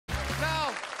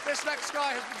This next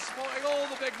guy has been supporting all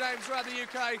the big names around the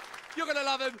UK. You're going to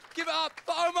love him. Give it up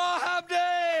for Omar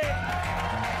Hamdi!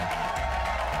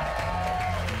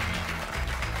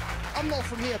 I'm not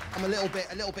from here. I'm a little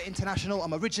bit international.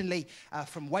 I'm originally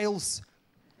from Wales.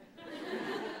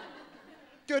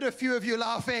 Good, a few of you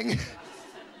laughing.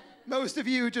 Most of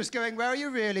you just going, where are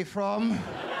you really from?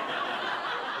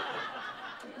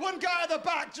 One guy at the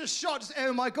back just shot,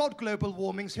 oh my God, global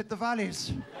warming's hit the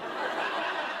valleys.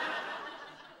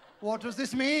 What does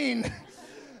this mean?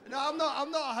 No, I'm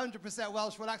not 100%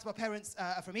 Welsh. Relax, my parents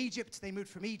are from Egypt. They moved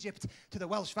from Egypt to the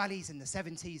Welsh valleys in the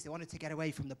 70s. They wanted to get away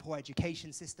from the poor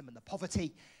education system and the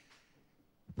poverty.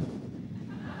 It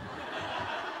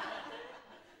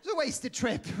was a wasted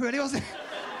trip, really, wasn't it?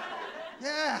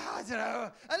 Yeah, I don't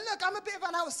know. And look, I'm a bit of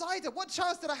an outsider. What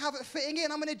chance did I have at fitting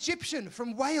in? I'm an Egyptian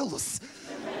from Wales.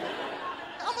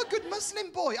 I'm a good Muslim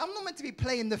boy. I'm not meant to be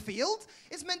playing the field.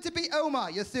 It's meant to be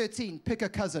Omar, you're 13, pick a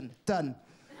cousin, done.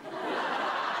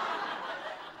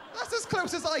 That's as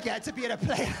close as I get to being a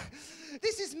player.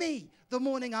 This is me, the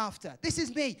morning after. This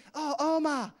is me. Oh,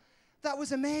 Omar, that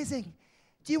was amazing.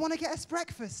 Do you want to get us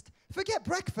breakfast? Forget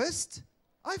breakfast.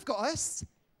 I've got us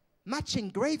matching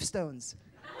gravestones.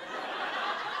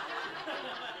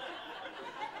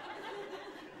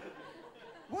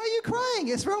 Why are you crying?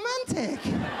 It's romantic.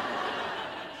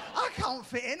 I can't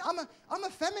fit in. I'm a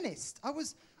feminist. I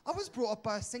was brought up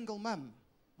by a single mum.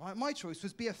 My choice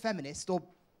was be a feminist or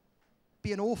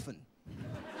be an orphan.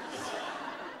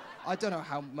 I don't know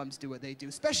how mums do what they do,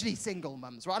 especially single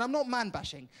mums, right? And I'm not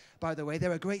man-bashing, by the way.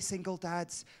 There are great single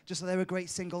dads, just like there are great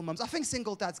single mums. I think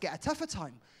single dads get a tougher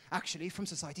time, actually, from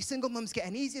society. Single mums get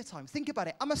an easier time. Think about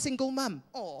it. I'm a single mum.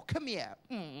 Oh, come here.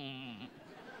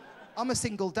 I'm a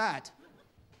single dad.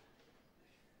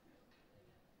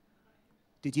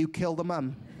 Did you kill the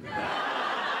mum?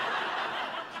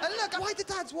 And look, why did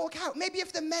dads walk out? Maybe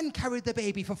if the men carried the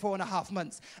baby for 4.5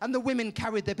 months and the women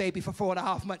carried the baby for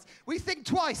 4.5 months, we'd think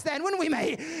twice then, wouldn't we,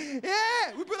 mate?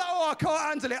 Yeah, we'd be like, oh, I can't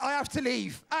handle it, I have to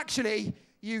leave. Actually,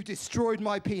 you destroyed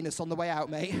my penis on the way out,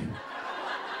 mate.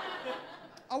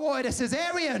 I wanted a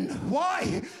cesarean.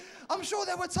 Why? I'm sure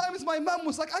there were times my mum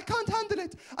was like, I can't handle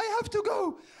it. I have to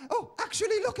go. Oh,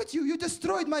 actually, look at you. You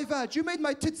destroyed my vag. You made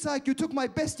my tit sack. You took my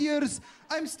best years.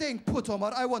 I'm staying put,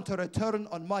 Omar. I want a return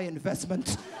on my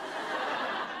investment.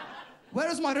 Where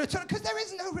is my return? Because there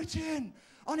is no return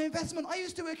on investment. I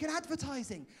used to work in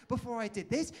advertising before I did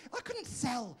this. I couldn't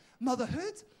sell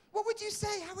motherhood. What would you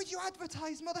say? How would you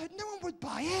advertise motherhood? No one would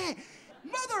buy it.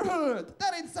 Motherhood!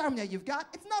 That insomnia you've got,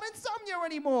 it's not insomnia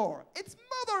anymore. It's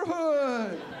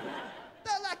motherhood.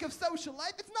 That lack of social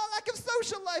life, it's not lack of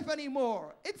social life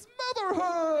anymore. It's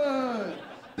motherhood.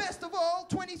 Best of all,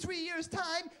 23 years'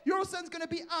 time, your son's gonna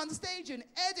be on stage in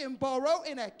Edinburgh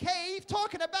in a cave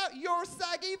talking about your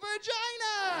saggy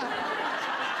vagina.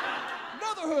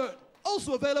 Motherhood.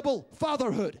 Also available,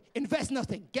 fatherhood. Invest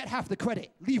nothing, get half the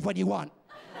credit, leave when you want.